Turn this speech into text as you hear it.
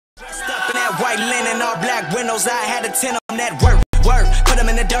In that white linen, all black windows, I had to tint on that work. Put them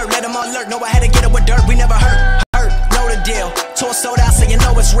in the dirt, let them alert. Know I had to get it with dirt, we never hurt. Know the deal. Tour sold out, so you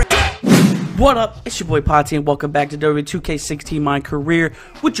know it's real. What up? It's your boy Potty, and welcome back to WWE 2K16 My Career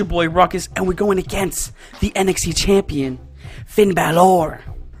with your boy Ruckus, and we're going against the NXT champion, Finn Balor.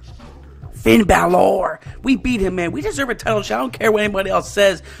 Finn Balor. We beat him, man. We deserve a title shot. I don't care what anybody else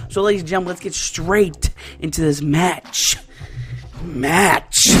says. So, ladies and gentlemen, let's get straight into this match.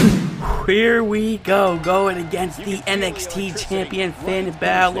 Here we go, going against the NXT champion, Finn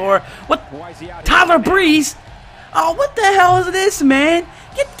Balor. What? Tyler Breeze? Oh, what the hell is this, man?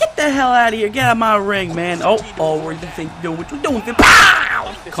 Get the hell out of here. Get out of my ring, man. Oh, what do you think you're doing? What you doing?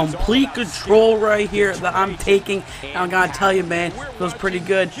 Pow! Complete control right here that I'm taking. I'm going to tell you, man, feels pretty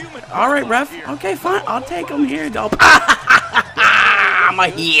good. All right, ref. Okay, fine. I'll take him here. I'm a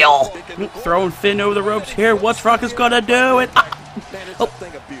heel. Throwing Finn over the ropes here. What's Ruckus going to do? Oh.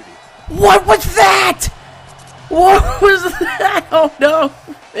 What was that? What was that? Oh, no.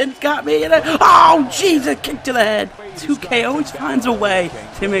 Finn's got me in it. Oh, jeez, a kick to the head. 2K always finds a way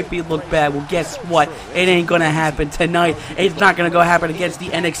to make me look bad. Well, guess what? It ain't going to happen tonight. It's not going to go happen against the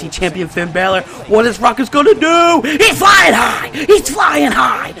NXT champion, Finn Balor. What is Ruckus going to do? He's flying high. He's flying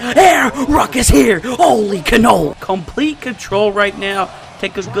high. There, Ruckus here. Holy canola. Complete control right now.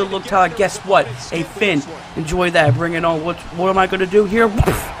 Take a good look, Tyler. Guess what? Hey, Finn, enjoy that. Bring it on. What am I going to do here?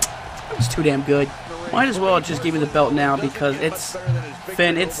 It's too damn good. Might as well just give me the belt now because it's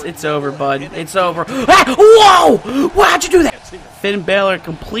Finn. It's over, bud. It's over. Ah, whoa! Why'd you do that? Finn Balor,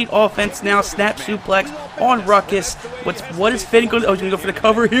 complete offense now. Snap suplex on Ruckus. What is Finn going to? Oh, he's going to go for the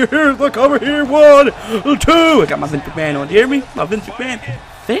cover here. Here's the cover here. 1, 2. I got my Vince McMahon on. Do you hear me? My Vince McMahon.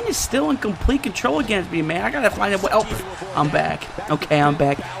 Finn is still in complete control against me, man. I gotta find out what. Oh, I'm back. Okay, I'm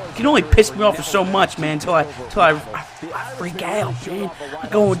back. You can only piss me off for so much, man, until I freak out, man. I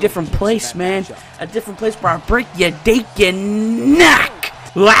go to a different place, man. A different place where I break your dake your neck.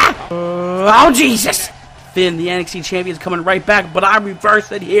 Oh, Jesus. Finn, the NXT champion, is coming right back, but I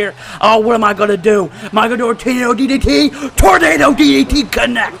reversed it here. Oh, what am I gonna do? Am I gonna do a Tornado DDT? Tornado DDT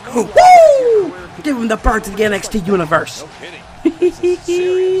connect. Woo! Give him the birth to the NXT universe.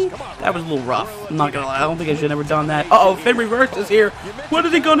 That was a little rough. I'm not gonna lie. I don't think I should have ever done that. Uh-oh, Finn reverse is here. What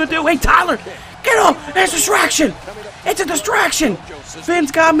is he gonna do? Hey, Tyler, get off! It's a distraction. It's a distraction. Finn's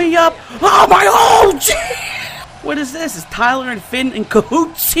got me up. Oh my! Oh, gee! What is this? Is Tyler and Finn in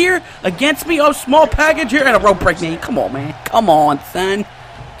cahoots here against me? Oh, small package here and a rope break, man. Come on, man. Come on, son.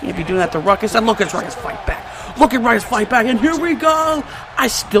 Can't be doing that to Ruckus. And look at Ruckus fight back. Look at Ruckus fight back, and here we go. I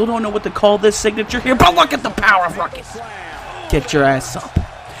still don't know what to call this signature here, but look at the power of Ruckus. Get your ass up.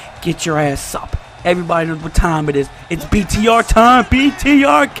 Get your ass up. Everybody knows what time it is. It's BTR time.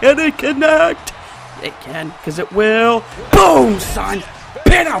 BTR, can it connect? It can, because it will. Boom, son.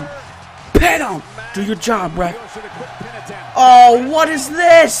 Pin him. Pin him. Do your job, Ref. Oh, what is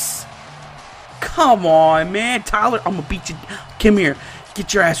this? Come on, man. Tyler, I'm going to beat you. Come here.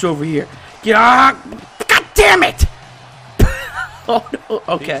 Get your ass over here. Get on. God damn it. Oh, no.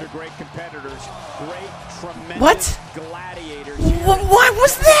 Okay. What? What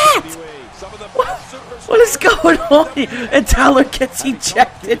was that? What is going on here? And Tyler gets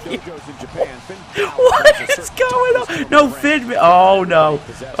ejected here. What is going on? No, Finn. Oh, no.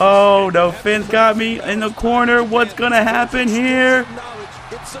 Oh, no. Finn's got me in the corner. What's going to happen here?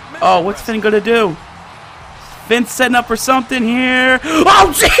 Oh, what's Finn going to do? Finn's setting up for something here.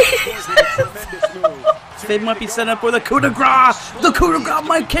 Oh, jeez. Finn might be set up for the coup de grace. The coup de grace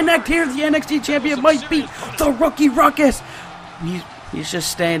might connect here. The NXT champion might beat the rookie Ruckus. He's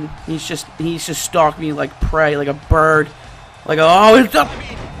just standing. He's just stalking me like prey, like a bird. Like it's up.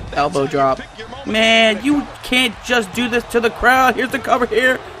 Elbow drop. Man, you can't just do this to the crowd. Here's the cover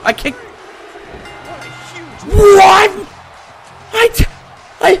here. I kick. What?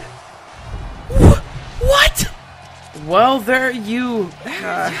 What? Well, there you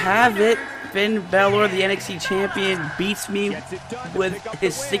have it. Finn Balor, the NXT champion, beats me with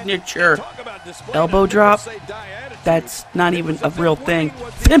his signature elbow drop. That's not even a real thing.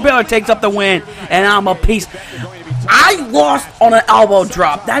 Finn Balor takes up the win, and I'm a piece. I lost on an elbow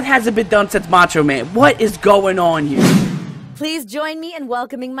drop. That hasn't been done since Macho Man. What is going on here? Please join me in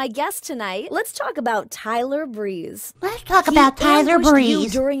welcoming my guest tonight. Let's talk about Tyler Breeze. Let's talk about Tyler Breeze. You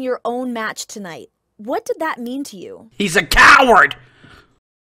during your own match tonight. What did that mean to you? He's a coward!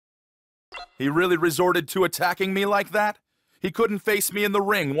 He really resorted to attacking me like that? He couldn't face me in the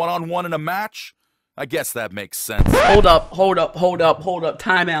ring one-on-one in a match? I guess that makes sense. Hold up.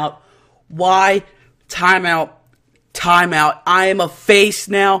 Time out. Why? Time out. I am a face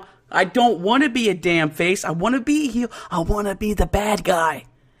now. I don't want to be a damn face. I want to be a heel. I want to be the bad guy.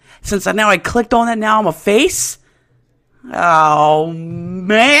 Since now I clicked on that, now I'm a face? Oh,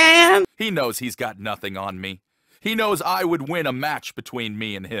 man. He knows he's got nothing on me. He knows I would win a match between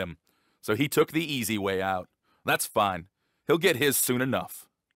me and him. So he took the easy way out. That's fine. He'll get his soon enough.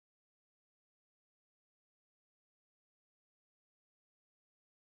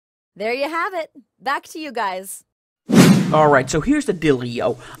 There you have it. Back to you guys. Alright, so here's the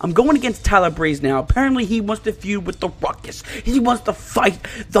dealio. I'm going against Tyler Breeze now. Apparently he wants to feud with the Ruckus. He wants to fight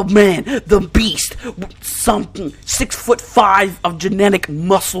the man, the beast, something 6'5" of genetic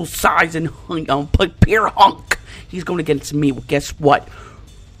muscle size and pure hunk. He's going against me. Well, guess what?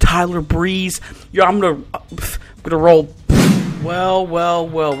 Tyler Breeze. Yeah, I'm gonna roll. Well,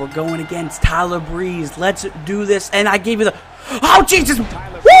 we're going against Tyler Breeze. Let's do this. And I gave you the... Oh, Jesus!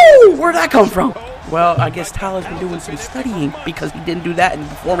 Woo! Where'd that come from? Well, I guess Tyler's been doing some studying because he didn't do that in the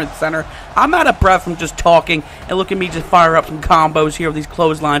Performance Center. I'm out of breath from just talking, and look at me just fire up some combos here with these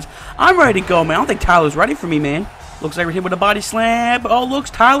clotheslines. I'm ready to go, man. I don't think Tyler's ready for me, man. Looks like we're hit with a body slam. Oh, looks,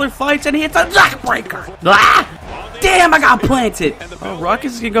 Tyler fights, and he hits a neckbreaker. Ah! Damn, I got planted. Oh,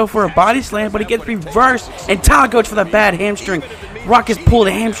 Ruckus is going to go for a body slam, but he gets reversed, and Tyler goes for that bad hamstring. Ruckus pulled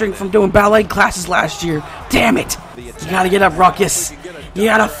a hamstring from doing ballet classes last year. Damn it. You got to get up, Ruckus. You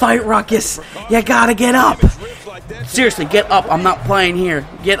got to fight, Ruckus. You got to get up. Seriously, get up. I'm not playing here.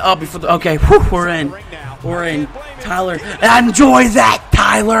 Get up before the... Okay, whew, we're in. We're in. Tyler, enjoy that,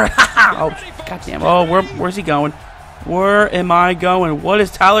 Tyler. Oh, goddamn. Oh, where's he going? Where am I going? What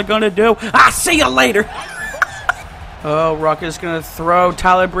is Tyler going to do? I'll see you later. Oh, Ruckus going to throw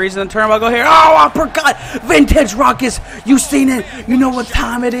Tyler Breeze in the turnbuckle here. Oh, uppercut. Vintage Ruckus. You seen it. You know what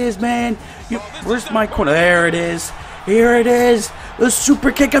time it is, man. Where's my corner? There it is. Here it is. The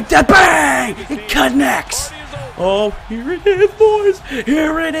super kick of death. Bang! It connects. Oh, here it is, boys.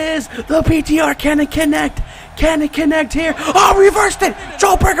 Here it is. The PTR. Can it connect? Can it connect here? Oh, reversed it.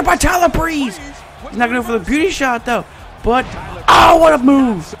 Jawbreaker by Tyler Breeze. He's not going to go for the beauty shot, though. But, oh, what a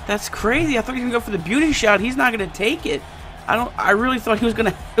move. That's crazy. I thought he was going to go for the beauty shot. He's not going to take it. I really thought it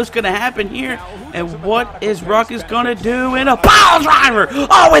was gonna happen here. And what is Ruckus gonna do? In a pile driver!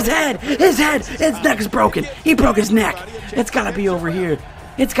 Oh, his neck is broken. He broke his neck. It's gotta be over here.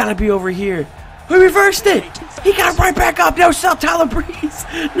 It's gotta be over here. He reversed it. He got right back up. No sell Tyler Breeze.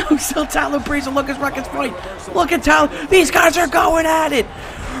 No sell Tyler Breeze. And look at Ruckus fight. Look at Tyler. These guys are going at it.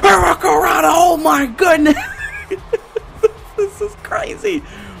 Oh my goodness. This is crazy.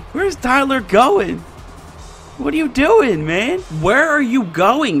 Where's Tyler going? What are you doing, man? Where are you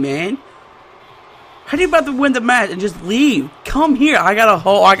going, man? How do you about to win the match and just leave? Come here. I got a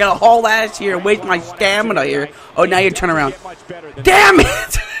haul ass here and waste my stamina here. Oh, now you turn around. Damn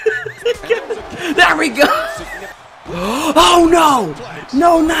it! There we go. Oh no!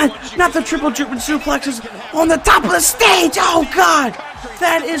 No, not the triple dripping suplexes on the top of the stage. Oh god,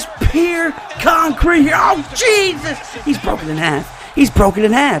 that is pure concrete. Oh Jesus! He's broken in half. He's broken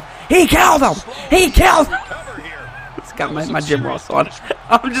in half. He killed him. He killed him. Got my Jim Ross on.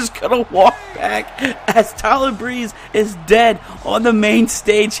 I'm just gonna walk back as Tyler Breeze is dead on the main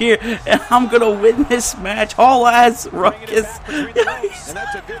stage here, and I'm gonna win this match all as Ruckus. And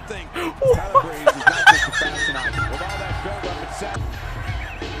that's a good thing. Tyler Breeze is not just a fast tonight. With all that build-up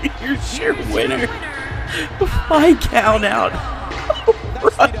and Here's your winner. My count out.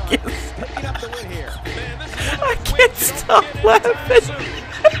 Ruckus. I can't stop laughing.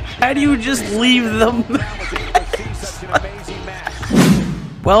 How do you just leave them?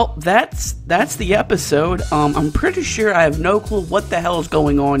 Well, that's the episode. I'm pretty sure I have no clue what the hell is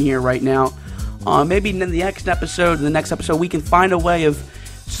going on here right now. Maybe in the next episode, we can find a way of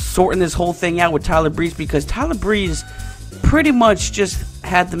sorting this whole thing out with Tyler Breeze, because Tyler Breeze pretty much just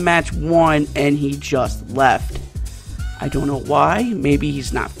had the match won and he just left. I don't know why. Maybe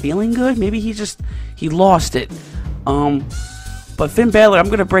he's not feeling good. Maybe he lost it. But Finn Balor, I'm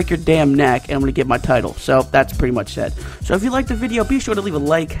going to break your damn neck, and I'm going to get my title. So, that's pretty much it. So, if you liked the video, be sure to leave a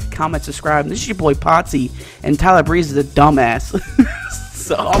like, comment, subscribe. And this is your boy, Potsy, and Tyler Breeze is a dumbass.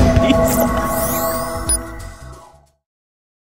 So, peace.